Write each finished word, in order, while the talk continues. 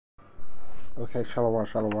Okay, Shalom,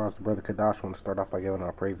 Shalom, it's the brother Kadash. I want to start off by giving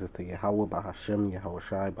our praises to Yahweh, Bahashem, Yahweh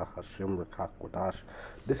Shai, Bahashem, Rakak, Wadash.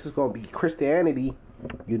 This is going to be Christianity,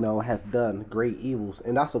 has done great evils.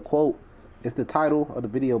 And that's a quote. It's the title of the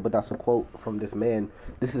video, but that's a quote from this man.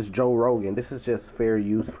 This is Joe Rogan. This is just fair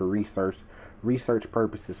use for research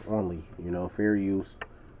purposes only. Fair use,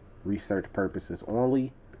 research purposes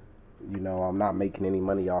only. I'm not making any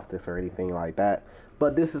money off this or anything like that.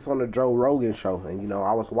 But this is on the Joe Rogan show. And,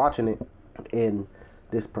 I was watching it. And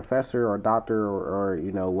this professor or doctor or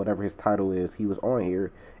whatever his title is, he was on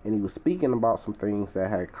here and he was speaking about some things that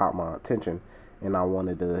had caught my attention, and I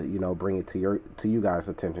wanted to bring it to you guys'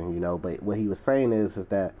 attention. But what he was saying is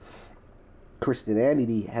that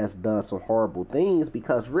Christianity has done some horrible things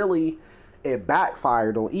because really it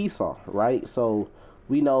backfired on Esau, right? So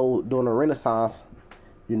we know during the Renaissance,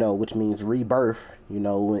 which means rebirth,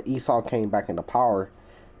 when Esau came back into power,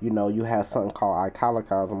 you had something called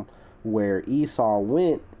Italicizum, where Esau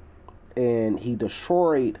went and he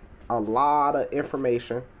destroyed a lot of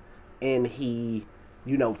information, and he,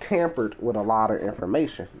 tampered with a lot of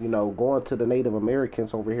information, going to the Native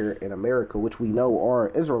Americans over here in America, which we know are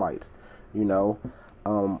Israelites,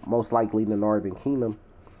 most likely the Northern Kingdom.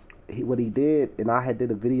 What he did, and I had did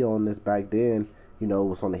a video on this back then, it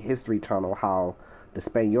was on the History Channel, how the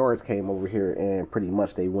Spaniards came over here and pretty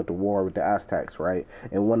much they went to war with the Aztecs, right?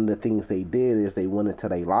 And one of the things they did is they went into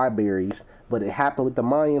their libraries, but it happened with the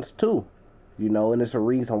Mayans too, and it's a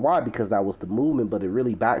reason why, because that was the movement, but it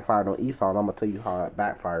really backfired on Esau, and I'm going to tell you how it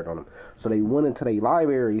backfired on them. So they went into their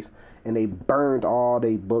libraries and they burned all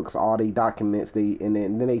their books, all their documents, and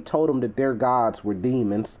then they told them that their gods were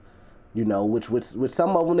demons, which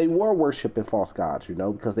some of them they were worshiping false gods,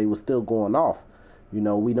 because they were still going off. We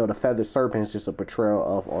know the feathered serpent is just a portrayal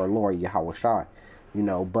of our Lord Yahweh Shai,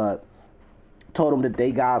 but told them that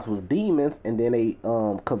they gods was demons, and then they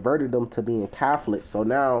converted them to being Catholic. So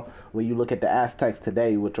now when you look at the Aztecs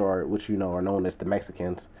today, which are known as the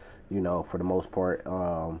Mexicans, for the most part,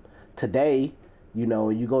 today, you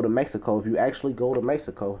go to Mexico, if you actually go to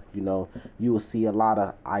Mexico, you will see a lot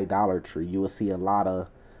of idolatry. You will see a lot of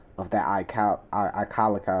that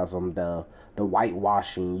icalicizum, the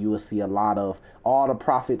whitewashing. You will see a lot of all the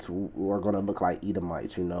prophets are going to look like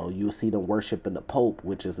Edomites. You will see them worshiping the Pope,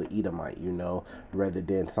 which is an Edomite, rather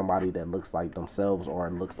than somebody that looks like themselves or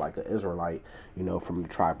looks like an Israelite, from the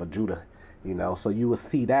tribe of Judah. So you will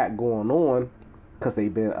see that going on because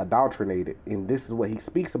they've been indoctrinated, and this is what he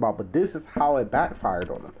speaks about. But this is how it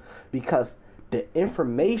backfired on them, because the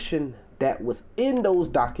information that was in those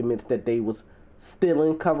documents that they was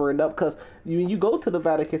stealing, covering up, because you go to the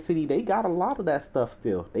Vatican City, they got a lot of that stuff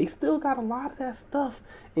still. They still got a lot of that stuff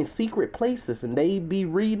in secret places, and they be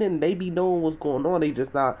reading, they be knowing what's going on. They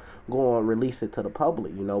just not going to release it to the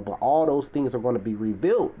public, but all those things are going to be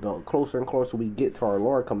revealed. The closer and closer we get to our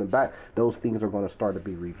Lord coming back, those things are going to start to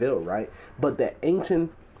be revealed, right? But the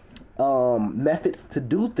ancient methods to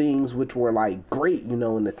do things, which were like great,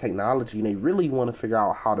 in the technology, and they really want to figure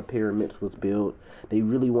out how the pyramids was built. They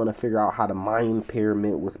really want to figure out how the Mayan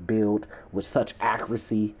pyramid was built with such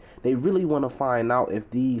accuracy. They really want to find out if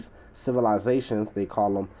these civilizations, they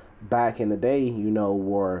call them back in the day,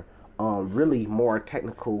 were really more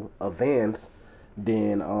technical advanced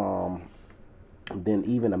than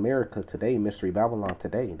even America today, Mystery Babylon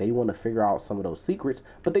today. They want to figure out some of those secrets,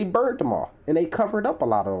 but they burned them all, and they covered up a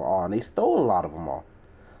lot of them all, and they stole a lot of them all.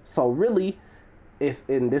 So really,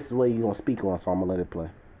 and this is what you're going to speak on, so I'm going to let it play.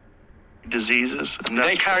 Diseases.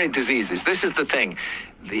 They carried diseases. This is the thing.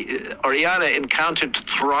 The Oriana encountered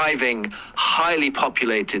thriving, highly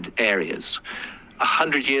populated areas.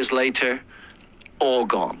 100 years later, all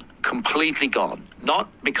gone. Completely gone.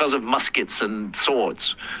 Not because of muskets and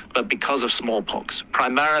swords, but because of smallpox.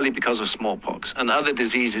 Primarily because of smallpox and other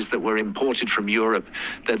diseases that were imported from Europe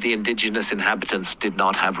that the indigenous inhabitants did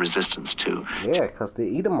not have resistance to. Yeah, because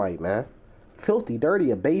the Edomite, man. Filthy,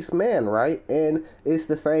 dirty, a base man, right? And it's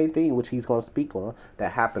the same thing, which he's going to speak on,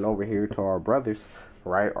 that happened over here to our brothers,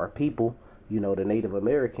 right? Our people, the Native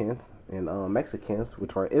Americans and Mexicans,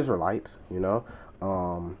 which are Israelites, they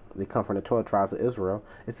come from the 12 tribes of Israel.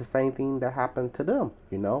 It's the same thing that happened to them,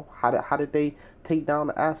 How did they take down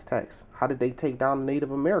the Aztecs? How did they take down the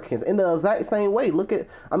Native Americans? In the exact same way. Look at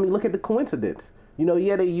the coincidence.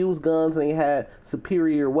 Yeah, they used guns and they had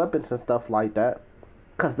superior weapons and stuff like that,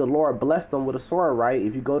 because the Lord blessed them with a sword, right?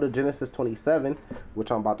 If you go to Genesis 27,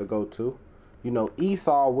 which I'm about to go to,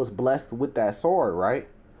 Esau was blessed with that sword, right?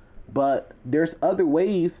 But there's other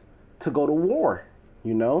ways to go to war,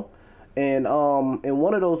 and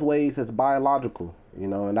one of those ways is biological,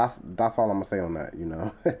 and that's all I'm gonna say on that,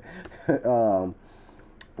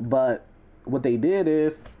 but what they did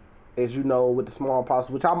is as you know, with the smallpox,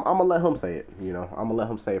 which I'm gonna let him say it. You know, I'm gonna let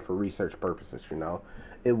him say it for research purposes. You know,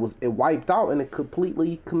 it wiped out and it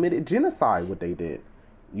completely committed genocide. What they did,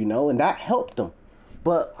 you know, and that helped them.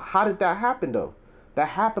 But how did that happen though? That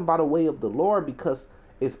happened by the way of the Lord, because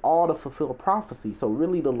it's all to fulfill prophecy. So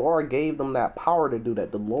really the Lord gave them that power to do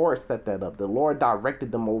that. The Lord set that up. The Lord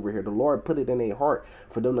directed them over here. The Lord put it in their heart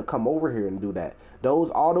for them to come over here and do that.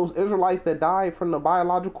 All those Israelites that died from the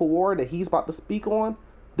biological war that he's about to speak on,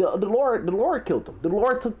 the Lord killed them. The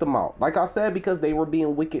Lord took them out. Like I said, because they were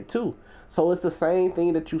being wicked too. So it's the same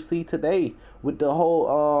thing that you see today with the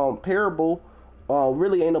whole parable.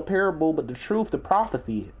 Really ain't a parable, but the truth, the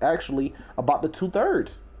prophecy actually about the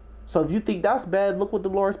 2/3. So if you think that's bad, look what the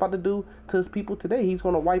Lord's about to do to his people today. He's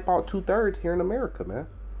going to wipe out 2/3 here in America, man.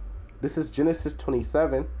 This is Genesis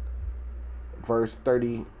 27, verse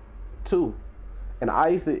 32. And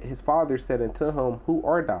Isaac, his father, said unto him, Who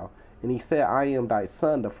art thou? And he said, I am thy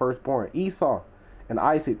son, the firstborn, Esau. And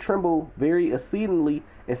Isaac trembled very exceedingly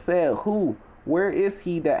and said, Who? Where is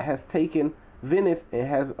he that has taken vengeance and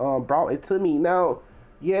has brought it to me? Now,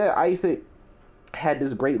 yeah, Isaac had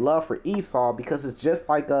this great love for Esau, because it's just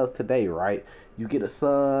like us today, right? You get a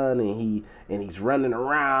son and he's running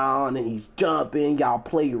around and he's jumping. Y'all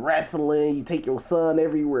play wrestling. You take your son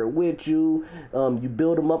everywhere with you. You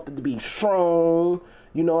build him up to be strong.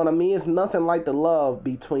 You know what I mean? It's nothing like the love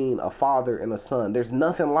between a father and a son. There's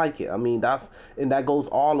nothing like it. I mean, that goes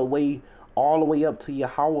all the way up to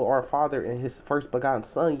Yahweh, our Father, and his first begotten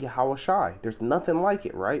son, Yahweh Shai. There's nothing like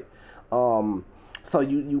it, right? So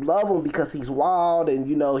you love him because he's wild and,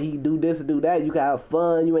 you know, he do this and do that. You can have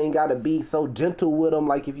fun. You ain't got to be so gentle with him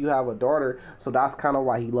like if you have a daughter. So that's kind of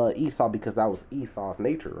why he loved Esau, because that was Esau's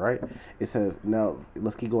nature, right? It says, now,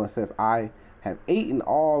 let's keep going. It says, I have eaten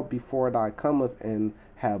all before thy comest and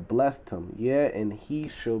have blessed him. Yeah, and he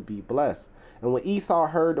shall be blessed. And when Esau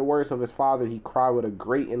heard the words of his father, he cried with a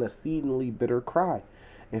great and exceedingly bitter cry,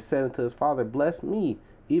 and said unto his father, Bless me,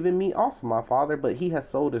 even me also, my father. But he has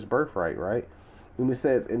sold his birthright, right? And it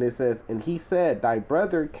says, and he said, Thy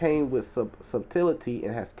brother came with subtlety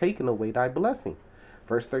and has taken away thy blessing.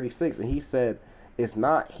 Verse 36, and he said, Is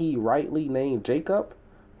not he rightly named Jacob?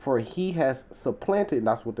 For he has supplanted,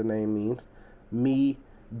 that's what the name means, me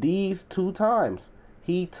these 2 times.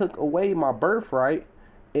 He took away my birthright,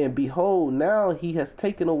 and behold, now he has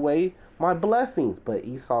taken away my blessings. But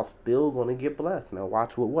Esau's still going to get blessed. Now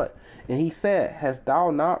watch what. And he said, Hast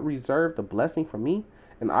thou not reserved the blessing for me?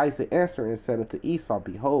 And Isaac answered and said unto Esau,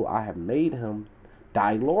 Behold, I have made him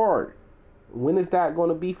thy Lord. When is that going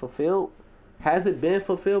to be fulfilled? Has it been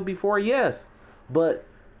fulfilled before? Yes. But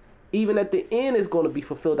even at the end, it's going to be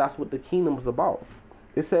fulfilled. That's what the kingdom is about.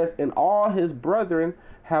 It says, And all his brethren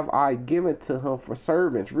have I given to him for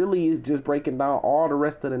servants. Really, is just breaking down all the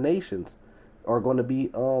rest of the nations are going to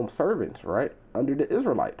be servants, right? Under the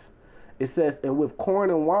Israelites. It says, And with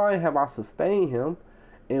corn and wine have I sustained him.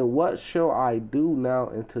 And what shall I do now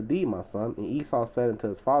unto thee, my son? And Esau said unto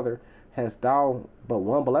his father, Hast thou but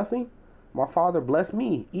one blessing? My father, bless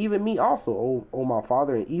me, even me also, O my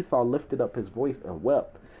father. And Esau lifted up his voice and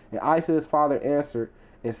wept. And Isaac his father answered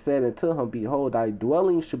and said unto him, Behold, thy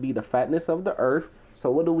dwelling should be the fatness of the earth. So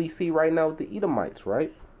what do we see right now with the Edomites,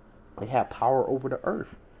 right? They have power over the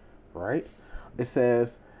earth, right? It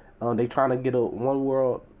says they trying to get a one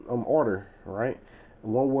world order, right?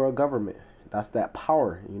 One world government. That's that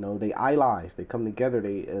power, you know. They allies. They come together.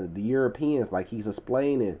 The Europeans, like he's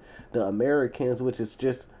explaining, the Americans, which is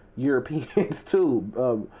just Europeans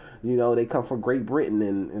too. You know, they come from Great Britain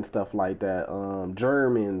and stuff like that.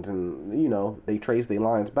 Germans, and you know, they trace their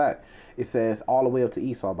lines back. It says all the way up to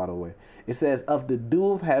Esau, by the way. It says of the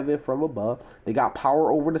dew of heaven from above. They got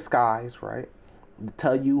power over the skies, right? To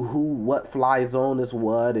tell you what fly zone is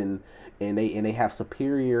what, and they have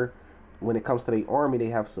superior. When it comes to the army, they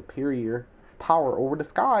have superior power over the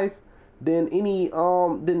skies than any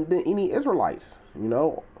Israelites. You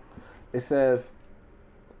know, it says,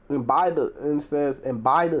 and by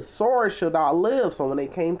the sword shall thou live. So when they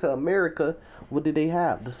came to America, what did they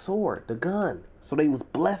have? The sword, the gun. So they was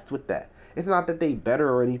blessed with that. It's not that they better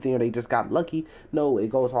or anything, or they just got lucky. No, it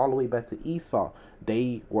goes all the way back to Esau.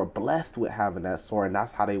 They were blessed with having that sword, and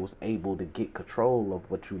that's how they was able to get control of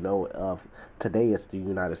what you know of today as the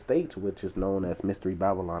United States, which is known as Mystery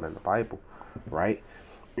Babylon in the Bible, right?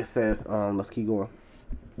 It says, let's keep going.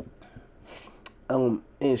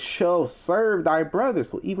 And shall serve thy brother.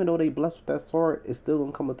 So even though they blessed with that sword, it's still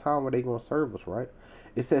gonna come a time where they gonna serve us, right?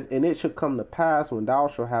 It says, and it shall come to pass when thou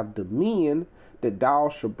shalt have dominion that thou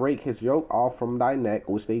should break his yoke off from thy neck,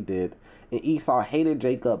 which they did. And Esau hated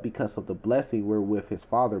Jacob because of the blessing wherewith his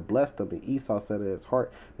father blessed him. And Esau said in his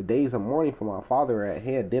heart, the days of mourning for my father are at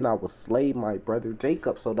hand, then I will slay my brother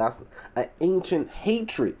Jacob. So that's an ancient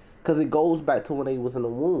hatred, because it goes back to when they was in the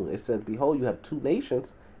womb. It says, behold, you have two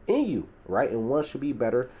nations in you, right? And one should be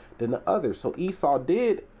better than the other. So Esau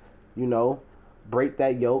did, break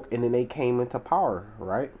that yoke, and then they came into power,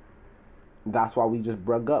 right? That's why we just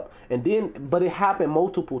brung up. And then, but it happened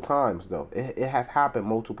multiple times, though. It has happened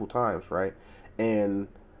multiple times, right? And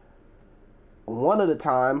one of the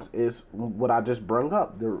times is what I just brung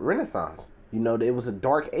up, the Renaissance. It was a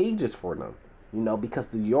dark ages for them, because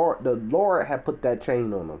the Lord had put that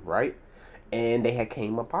chain on them, right? And they had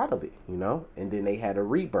came up out of it, and then they had a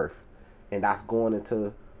rebirth. And that's going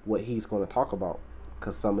into what he's going to talk about,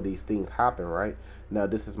 because some of these things happen, right? Now,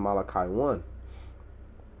 this is Malachi 1.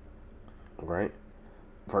 Right,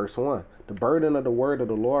 verse 1. The burden of the word of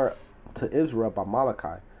the Lord to Israel by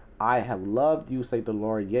Malachi. I have loved you, saith the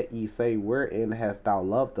Lord, yet ye say, wherein hast thou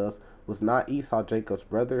loved us? Was not Esau Jacob's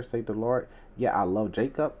brother, saith the Lord? Yet I love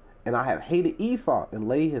Jacob, and I have hated Esau, and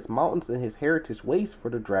laid his mountains and his heritage waste for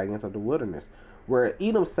the dragons of the wilderness. Where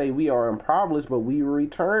Edom say, we are impoverished, but we will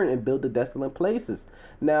return and build the desolate places.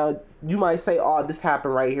 Now, you might say, oh, this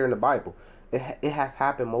happened right here in the Bible. It has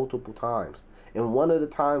happened multiple times. And one of the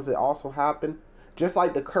times it also happened, just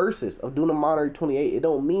like the curses of Deuteronomy 28, it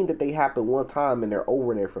don't mean that they happen one time and they're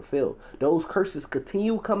over and they're fulfilled. Those curses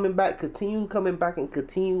continue coming back, and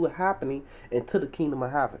continue happening into the kingdom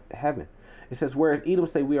of heaven. It says, whereas Edom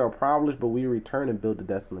say, we are impoverished, but we return and build the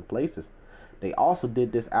desolate places. They also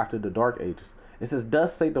did this after the dark ages. It says,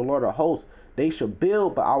 thus say the Lord of hosts, they shall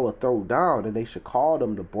build, but I will throw down, and they shall call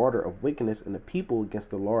them the border of wickedness, and the people against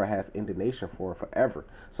the Lord has indignation for forever.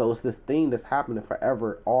 So it's this thing that's happening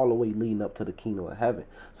forever, all the way leading up to the kingdom of heaven.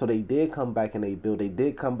 So they did come back and they build. They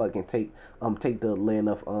did come back and take the land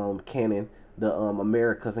of Canaan, the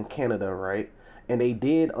Americas and Canada, right? And they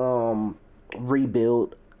did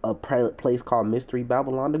rebuild a place called Mystery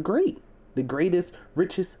Babylon the Great, the greatest,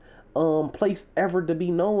 richest place ever to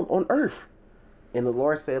be known on earth. And the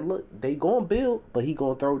Lord said, look, they going to build, but he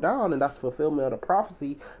going to throw down. And that's fulfillment of the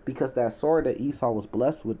prophecy, because that sword that Esau was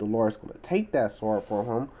blessed with, the Lord's going to take that sword from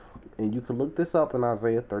him. And you can look this up in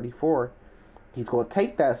Isaiah 34. He's going to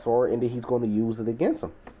take that sword, and then he's going to use it against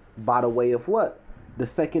him. By the way of what? The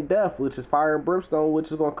second death, which is fire and brimstone,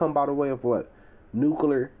 which is going to come by the way of what?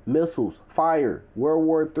 Nuclear missiles, fire. World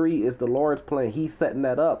War III is the Lord's plan. He's setting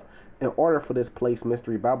that up in order for this place,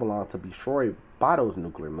 Mystery Babylon, to be destroyed by those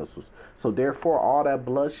nuclear missiles. So therefore, all that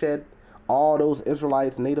bloodshed, all those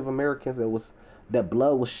Israelites, Native Americans, that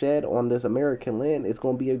blood was shed on this American land, it's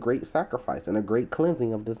going to be a great sacrifice and a great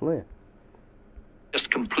cleansing of this land. Just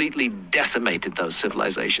completely decimated those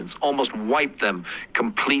civilizations, almost wiped them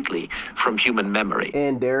completely from human memory.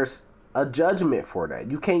 And there's a judgment for that.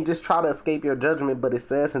 You can't just try to escape your judgment, but it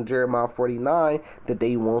says in Jeremiah 49 that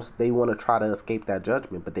they want to try to escape that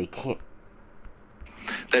judgment, but they can't.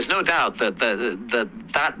 There's no doubt that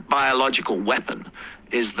that biological weapon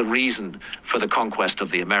is the reason for the conquest of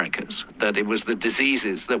the Americas, that it was the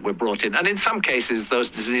diseases that were brought in. And in some cases, those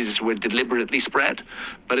diseases were deliberately spread,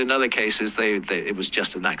 but in other cases, it was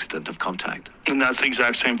just an accident of contact. And that's the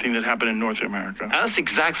exact same thing that happened in North America. And that's the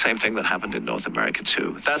exact same thing that happened in North America,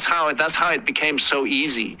 too. That's how it became so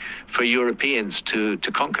easy for Europeans to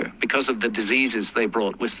conquer, because of the diseases they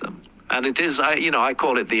brought with them. And it is, I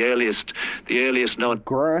call it the earliest known.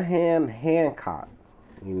 Graham Hancock,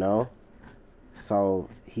 So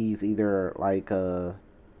he's either like a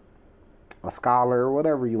scholar or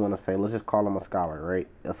whatever you want to say. Let's just call him a scholar, right?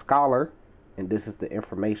 A scholar, and this is the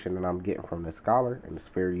information that I'm getting from the scholar, and it's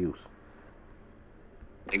fair use.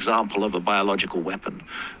 Example of a biological weapon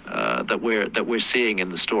that we're seeing in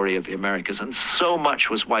the story of the Americas, and so much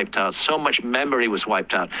was wiped out, so much memory was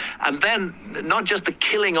wiped out, and then not just the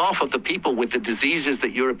killing off of the people with the diseases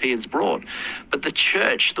that Europeans brought, but the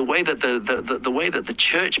church, the way that the way that the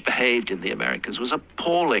church behaved in the Americas was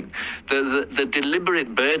appalling. The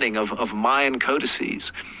deliberate burning of Mayan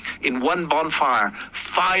codices. In one bonfire,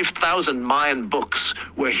 5,000 Mayan books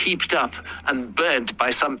were heaped up and burnt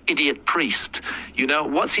by some idiot priest.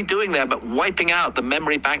 What's he doing there but wiping out the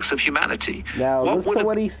memory banks of humanity? Now, listen to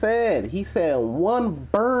what he said. He said one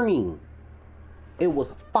burning, it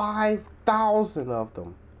was 5,000 of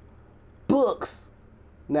them. Books.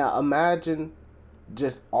 Now, imagine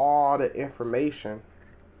just all the information,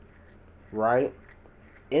 right,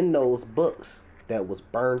 in those books that was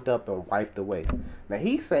burned up and wiped away. Now,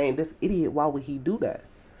 he's saying, this idiot, why would he do that?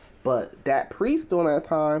 But that priest during that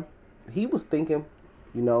time, he was thinking,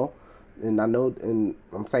 and I know, and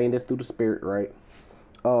I'm saying this through the Spirit, right?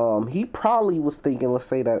 He probably was thinking, let's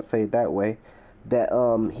say it that way,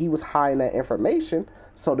 that he was hiding that information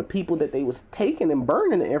so the people that they was taking and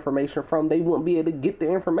burning the information from, they wouldn't be able to get the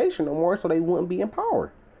information no more, so they wouldn't be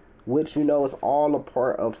empowered. Which, you know, is all a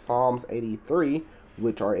part of Psalms 83,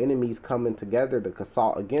 which our enemies coming together to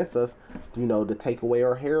consult against us, you know, to take away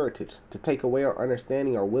our heritage, to take away our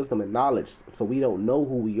understanding, our wisdom and knowledge, so we don't know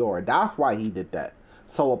who we are. That's why he did that.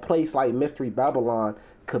 So a place like Mystery Babylon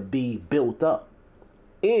could be built up.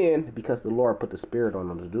 And because the Lord put the Spirit on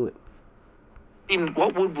them to do it.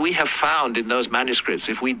 What would we have found in those manuscripts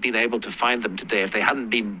if we'd been able to find them today, if they hadn't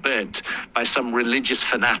been burnt by some religious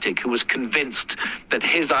fanatic who was convinced that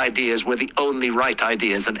his ideas were the only right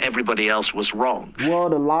ideas and everybody else was wrong? Well,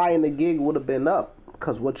 the lie and the gig would have been up,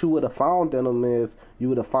 because what you would have found in them is you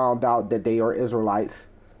would have found out that they are Israelites.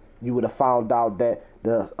 You would have found out that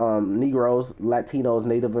the Negroes, Latinos,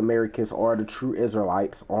 Native Americans are the true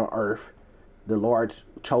Israelites on earth, the Lord's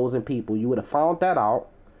chosen people. You would have found that out.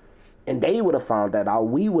 And they would have found that out.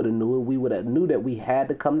 We would have knew it. We would have knew that we had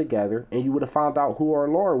to come together. And you would have found out who our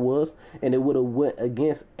Lord was. And it would have went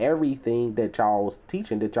against everything that y'all was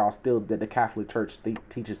teaching, that the Catholic Church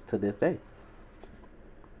teaches to this day.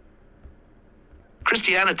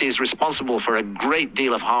 Christianity is responsible for a great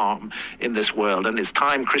deal of harm in this world, and it's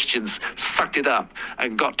time Christians sucked it up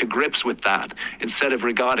and got to grips with that instead of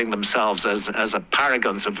regarding themselves as a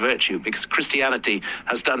paragons of virtue, because Christianity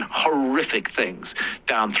has done horrific things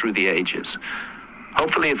down through the ages.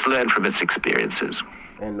 Hopefully it's learned from its experiences.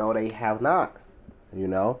 And no, they have not, you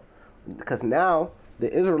know, because now the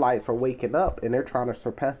Israelites are waking up and they're trying to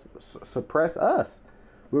suppress us.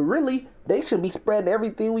 But really, they should be spreading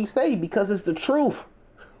everything we say because it's the truth,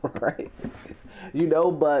 right? You know,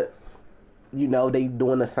 but, you know, they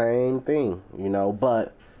doing the same thing, you know.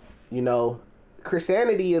 But, you know,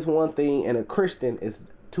 Christianity is one thing and a Christian is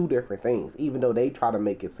two different things, even though they try to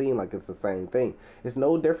make it seem like it's the same thing. It's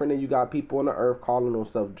no different than you got people on the earth calling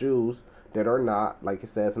themselves Jews that are not, like it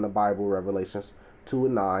says in the Bible, Revelations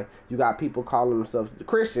 2:9. You got people calling themselves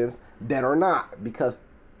Christians that are not, because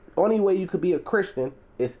only way you could be a Christian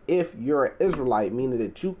is if you're an Israelite, meaning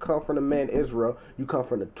that you come from the man Israel, you come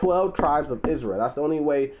from the 12 tribes of Israel. That's the only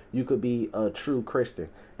way you could be a true Christian.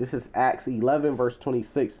 This is Acts 11, verse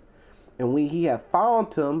 26. And when he had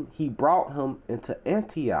found him, he brought him into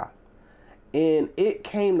Antioch. And it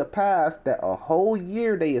came to pass that a whole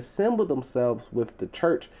year they assembled themselves with the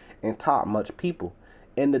church and taught much people.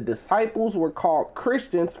 And the disciples were called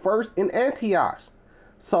Christians first in Antioch.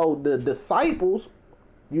 So the disciples,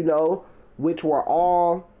 you know, which were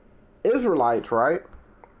all Israelites, right?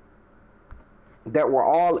 That were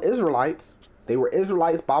all Israelites. They were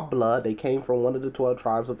Israelites by blood. They came from one of the 12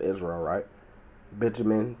 tribes of Israel, right?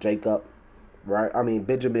 Benjamin, Jacob, right?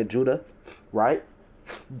 Benjamin, Judah, right?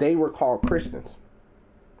 They were called Christians.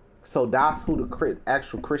 So that's who the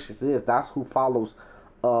actual Christians is. That's who follows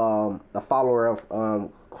a follower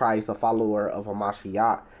of Christ, a follower of a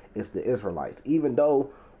Mashiach, is the Israelites. Even though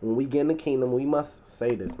when we get in the kingdom, we must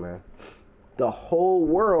say this, man. The whole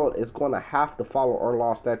world is going to have to follow our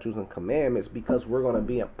law, statutes, and commandments because we're going to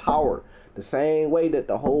be empowered. The same way that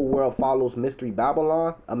the whole world follows Mystery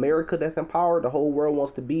Babylon, America that's empowered, the whole world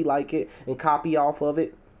wants to be like it and copy off of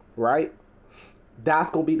it, right?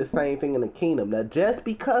 That's going to be the same thing in the kingdom. Now, just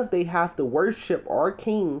because they have to worship our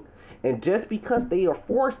king and just because they are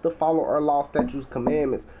forced to follow our law, statutes,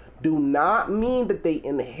 commandments, do not mean that they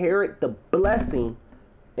inherit the blessing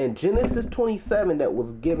in Genesis 27 that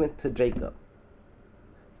was given to Jacob.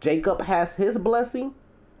 Jacob has his blessing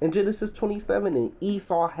in Genesis 27 and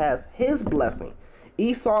Esau has his blessing.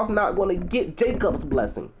 Esau's not going to get Jacob's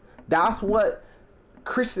blessing. That's what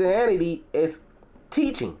Christianity is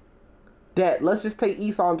teaching. That, let's just take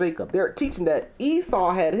Esau and Jacob. They're teaching that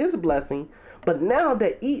Esau had his blessing, but now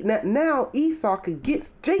now Esau could get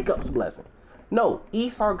Jacob's blessing. No,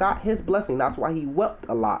 Esau got his blessing. That's why he wept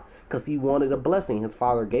a lot, because he wanted a blessing. His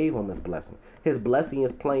father gave him his blessing. His blessing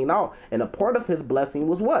is playing out. And a part of his blessing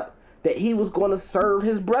was what? That he was going to serve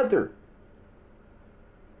his brother.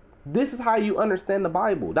 This is how you understand the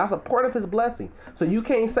Bible. That's a part of his blessing. So you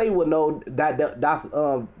can't say, well, no, that's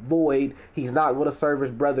void. He's not going to serve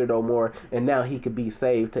his brother no more, and now he could be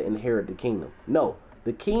saved to inherit the kingdom. No,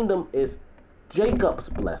 the kingdom is Jacob's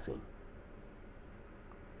blessing.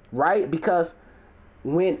 Right? Because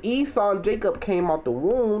when Esau and Jacob came out the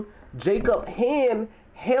womb, Jacob's hand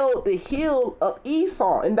held the heel of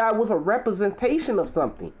Esau, and that was a representation of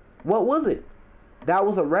something. What was it? That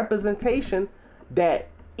was a representation that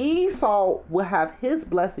Esau would have his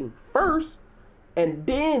blessing first, and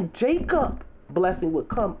then Jacob's blessing would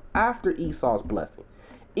come after Esau's blessing.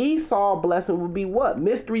 Esau blessing would be what?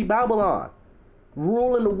 Mystery Babylon,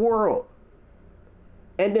 ruling the world.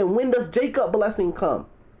 And then when does Jacob blessing come?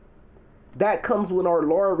 That comes when our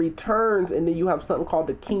Lord returns, and then you have something called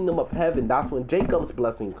the kingdom of heaven. That's when Jacob's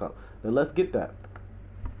blessing comes. Now let's get that.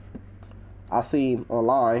 I seen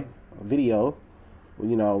online a video,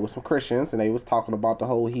 you know, with some Christians, and they was talking about the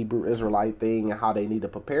whole Hebrew Israelite thing and how they need to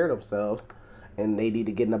prepare themselves, and they need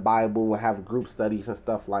to get in the Bible and have group studies and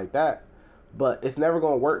stuff like that. But it's never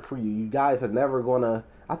gonna work for you. You guys are never gonna.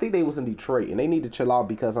 I think they was in Detroit, and they need to chill out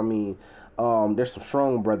because I mean, there's some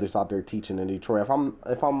strong brothers out there teaching in Detroit.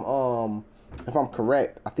 If I'm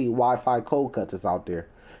correct, I think Wi-Fi Cold Cuts is out there,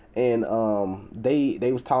 and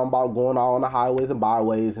they was talking about going out on the highways and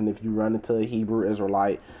byways, and if you run into a Hebrew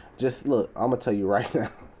Israelite, just look. I'm gonna tell you right now.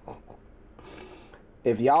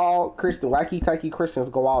 If y'all wacky tacky Christians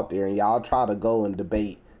go out there and y'all try to go and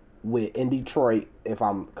debate in Detroit, if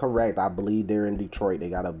I'm correct, I believe they're in Detroit. They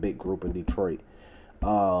got a big group in Detroit.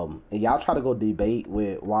 And y'all try to go debate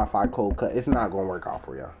with Wi-Fi Cold Cut, it's not gonna work out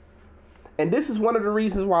for y'all. And this is one of the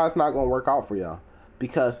reasons why it's not gonna work out for y'all,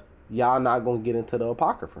 because y'all not gonna get into the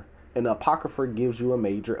Apocrypha, and the Apocrypha gives you a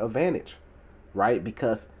major advantage, right?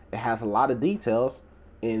 Because it has a lot of details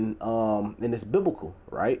and it's biblical,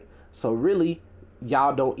 right? So really,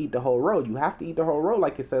 y'all don't eat the whole road. You have to eat the whole road,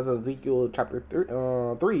 like it says in Ezekiel chapter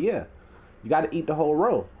 3. Yeah, you got to eat the whole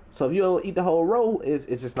road. So if you don't eat the whole road,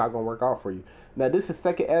 it's just not gonna work out for you. Now this is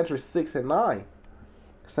 2nd Esdras 6 and 9.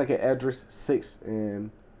 2nd Esdras 6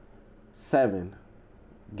 and 7.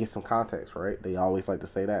 Get some context, right? They always like to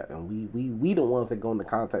say that, and we the ones that go into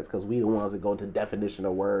context, because we the ones that go into definition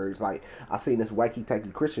of words. Like I seen this wacky tacky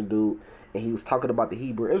Christian dude, and he was talking about the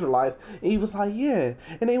Hebrew Israelites, and he was like, yeah,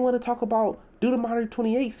 and they want to talk about Deuteronomy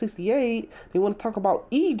 28:68. They want to talk about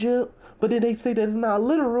Egypt, but then they say that it's not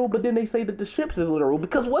literal, but then they say that the ships is literal,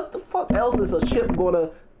 because what the fuck else is a ship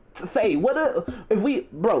gonna say?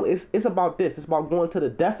 It's about this. It's about going to the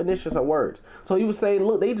definitions of words. So he was saying,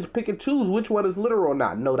 look, they just pick and choose which one is literal or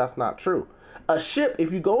not. No, that's not true. A ship,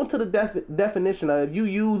 if you go into the definition of, if you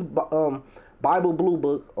use Bible Blue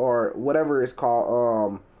Book or whatever it's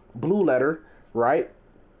called, Blue Letter, right?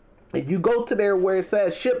 If you go to there where it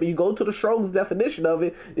says ship, and you go to the Strong's definition of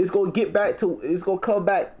it, it's gonna come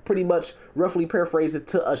back pretty much, roughly paraphrased,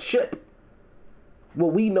 to a ship.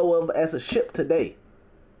 What we know of as a ship today.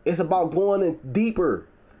 It's about going in deeper,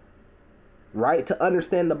 right? To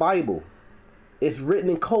understand the Bible. It's written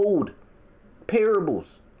in code,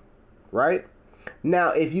 parables, right? Now,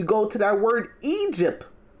 if you go to that word Egypt,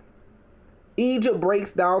 Egypt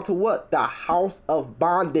breaks down to what? The house of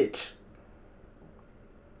bondage.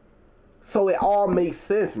 So it all makes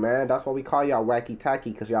sense, man. That's why we call y'all wacky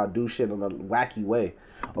tacky, because y'all do shit in a wacky way.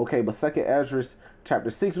 Okay, but 2nd Esdras chapter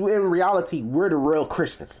 6, in reality, we're the real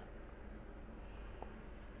Christians.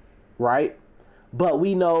 Right? But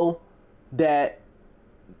we know that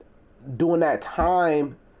during that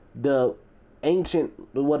time, the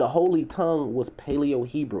Holy Tongue was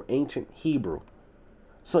Paleo-Hebrew, ancient Hebrew.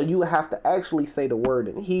 So you have to actually say the word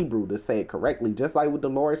in Hebrew to say it correctly, just like with the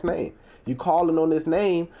Lord's name. You calling on his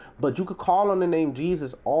name, but you could call on the name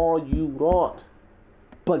Jesus all you want.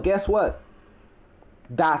 But guess what?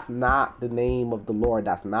 That's not the name of the Lord.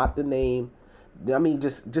 That's not the name. I mean,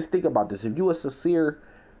 just think about this. If you a sincere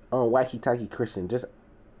wacky tacky Christian, just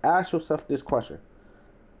ask yourself this question: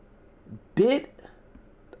 did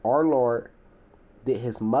our Lord, did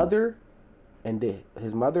his mother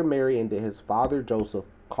Mary, and did his father Joseph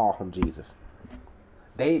call him Jesus?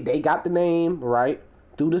 They got the name right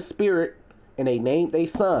through the Spirit, and they named their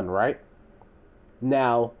son, right?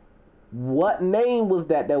 Now, what name was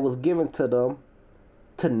that was given to them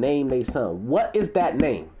to name their son? What is that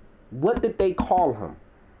name? What did they call him?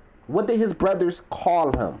 What did his brothers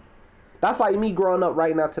call him? That's like me growing up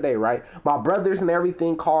right now today, right? My brothers and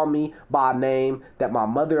everything call me by a name that my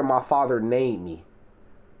mother and my father named me.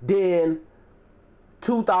 Then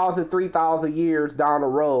 2,000, 3,000 years down the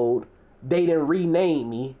road, they didn't rename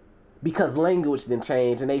me because language didn't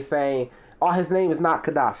change, and they saying, oh, his name is not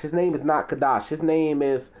Kadash. His name is not Kadash. His name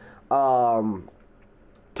is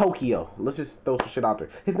Tokyo. Let's just throw some shit out there.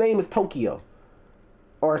 His name is Tokyo.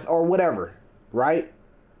 Or whatever, right?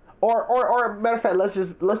 Or matter of fact, let's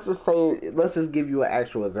just give you an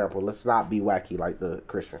actual example. Let's not be wacky like the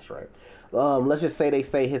Christians, right? Let's just say they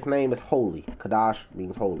say his name is holy. Kadash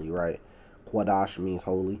means holy, right? Quadash means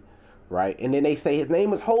holy, right? And then they say his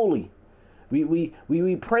name is holy. We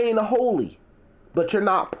praying to holy, but you're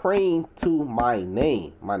not praying to my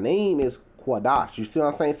name. My name is Quadash. You see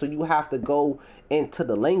what I'm saying? So you have to go into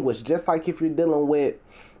the language, just like if you're dealing with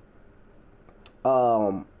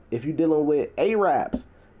Arabs,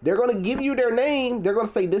 They're going to give you their name. They're going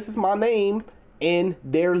to say, this is my name in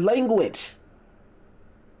their language.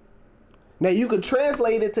 Now, you could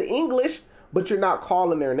translate it to English, but you're not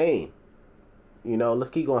calling their name. You know, let's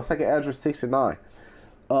keep going. 2nd Esdras 6 and 9.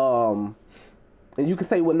 And you can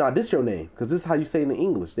say, well, no, this is your name. Because this is how you say it in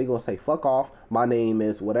English. They're going to say, fuck off. My name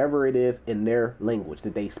is whatever it is in their language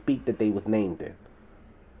that they speak, that they was named in.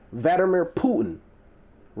 Vladimir Putin,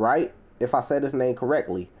 right? If I said his name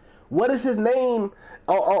correctly. What is his name?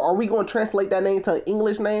 Are we going to translate that name to an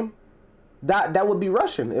English name? That would be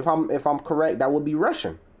Russian. If I'm correct, that would be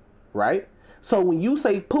Russian, right? So when you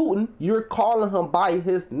say Putin, you're calling him by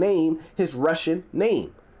his name, his Russian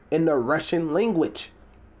name, in the Russian language.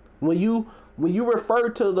 When you refer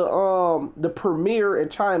to the premier in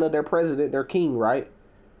China, their president, their king, right?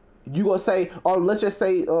 You gonna say, oh, let's just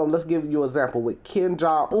say, let's give you an example with Kim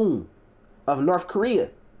Jong-un of North Korea.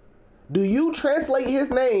 Do you translate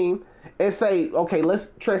his name and say, okay, let's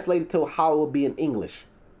translate it to how it would be in English?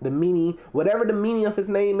 The meaning, whatever the meaning of his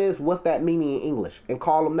name is, what's that meaning in English? And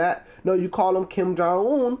call him that? No, you call him Kim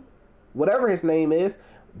Jong-un, whatever his name is,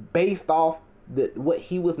 based off what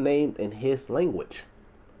he was named in his language.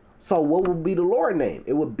 So what would be the Lord name?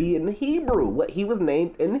 It would be in Hebrew, what he was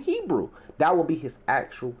named in Hebrew. That will be his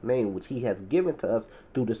actual name, which he has given to us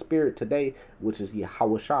through the Spirit today, which is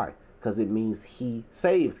Yahawashi, because it means he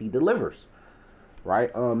saves, he delivers,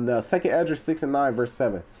 right? The 2nd Esdras 6 and 9, verse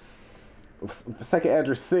 7. 2nd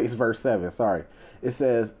Esdras 6, verse 7, sorry. It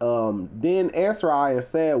says, then answered I and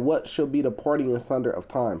said, what shall be the parting asunder of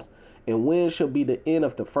times? And when shall be the end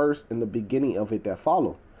of the first and the beginning of it that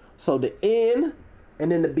follow? So the end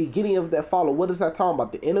and then the beginning of that follow. What is that talking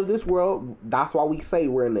about? The end of this world. That's why we say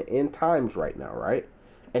we're in the end times right now, right?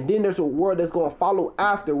 And then there's a world that's going to follow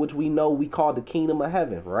after, which we know we call the kingdom of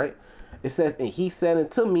heaven, right? It says, and he said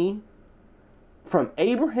unto me, from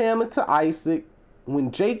Abraham unto Isaac,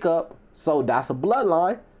 when Jacob, so that's a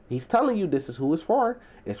bloodline. He's telling you this is who it's for.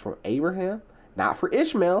 It's from Abraham, not for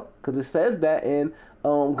Ishmael, because it says that in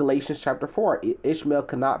Galatians chapter 4. Ishmael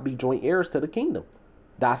cannot be joint heirs to the kingdom.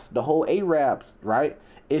 That's the whole Arabs, right?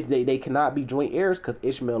 If they cannot be joint heirs because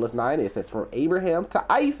Ishmael is not in it. It says from Abraham to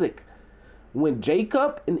Isaac. When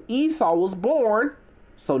Jacob and Esau was born,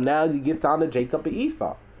 so now it gets down to Jacob and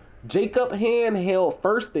Esau. Jacob's hand held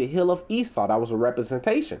first the heel of Esau. That was a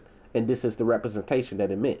representation. And this is the representation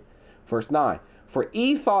that it meant. Verse 9. For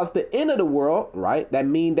Esau is the end of the world, right? That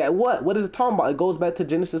means that what? What is it talking about? It goes back to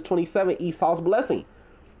Genesis 27, Esau's blessing.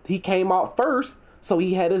 He came out first, so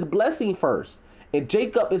he had his blessing first. And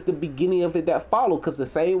Jacob is the beginning of it that followed, because the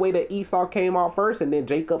same way that Esau came out first and then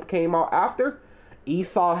Jacob came out after,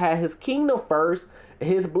 Esau had his kingdom first,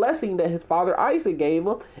 his blessing that his father Isaac gave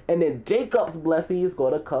him, and then Jacob's blessing is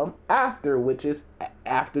going to come after, which is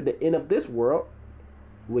after the end of this world,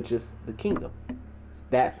 which is the kingdom. It's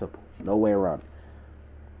that simple. No way around it.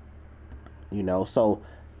 You know, so,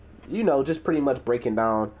 you know, just pretty much breaking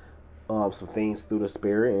down some things through the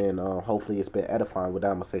Spirit, and hopefully it's been edifying. With that,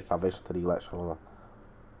 I'm going to say salvation to the elect. Shalom.